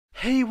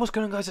Hey, what's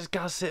going on, guys? It's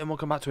Gaz here and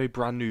welcome back to a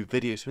brand new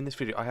video. So in this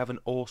video I have an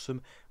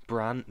awesome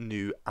brand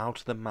new out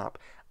of the map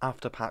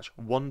after patch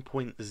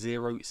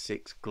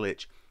 1.06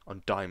 glitch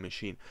on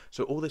Maschine.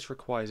 So all this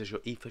requires is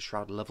your Ether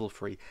Shroud level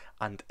 3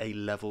 and a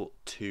level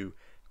 2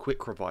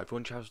 quick revive.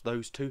 Once you have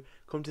those two,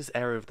 come to this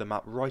area of the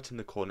map right in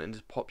the corner and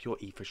just pop your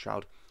Ether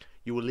Shroud.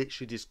 You will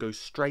literally just go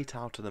straight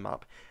out of the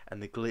map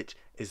and the glitch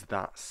is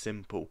that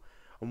simple.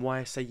 And why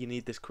I say you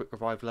need this quick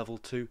revive level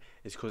 2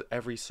 is because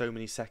every so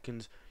many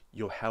seconds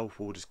your health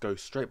will just go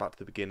straight back to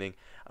the beginning.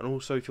 And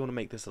also, if you want to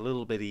make this a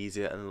little bit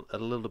easier and a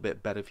little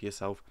bit better for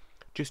yourself,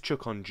 just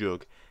chuck on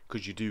Jug,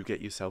 because you do get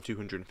yourself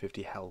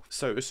 250 health.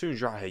 So as soon as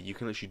you're out here, you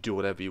can literally do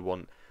whatever you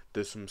want.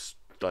 There's some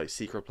like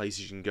secret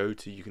places you can go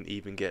to. You can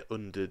even get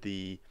under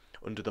the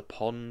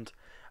pond,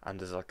 and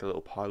there's like a little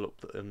pile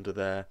up under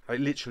there. Like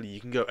literally, you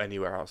can go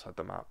anywhere outside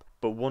the map.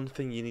 But one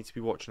thing you need to be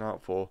watching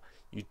out for,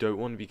 you don't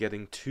want to be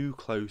getting too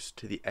close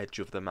to the edge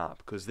of the map,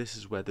 because this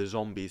is where the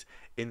zombies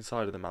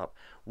inside of the map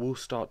will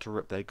start to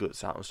rip their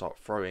guts out and start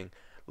throwing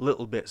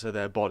little bits of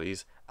their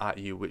bodies at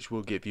you, which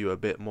will give you a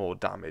bit more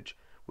damage,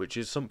 which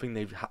is something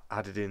they've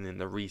added in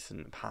the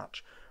recent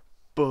patch.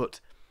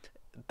 But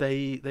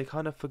they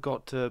kind of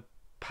forgot to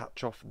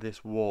patch off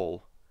this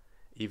wall,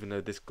 even though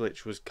this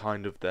glitch was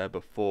kind of there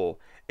before.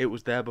 It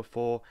was there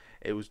before,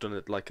 it was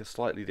done like a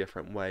slightly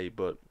different way,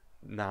 but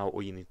now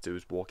all you need to do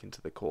is walk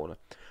into the corner.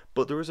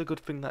 But there is a good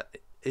thing that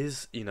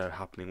is,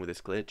 happening with this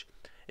glitch.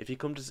 If you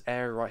come to this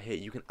area right here,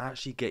 you can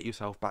actually get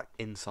yourself back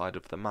inside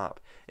of the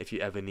map if you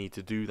ever need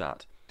to do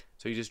that.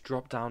 So you just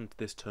drop down to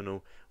this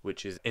tunnel,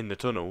 which is in the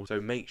tunnel. So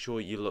make sure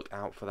you look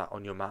out for that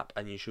on your map,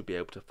 and you should be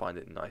able to find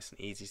it nice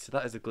and easy. So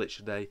that is the glitch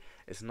today.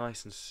 It's a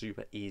nice and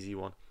super easy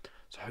one.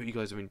 So I hope you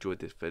guys have enjoyed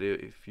this video.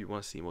 If you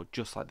want to see more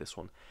just like this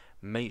one,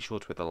 make sure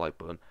to hit the like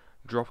button,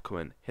 drop a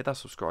comment, hit that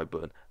subscribe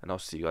button, and I'll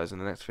see you guys in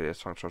the next video. See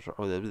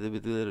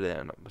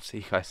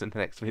you guys in the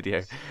next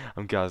video.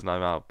 I'm Gaz and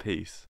I'm out. Peace.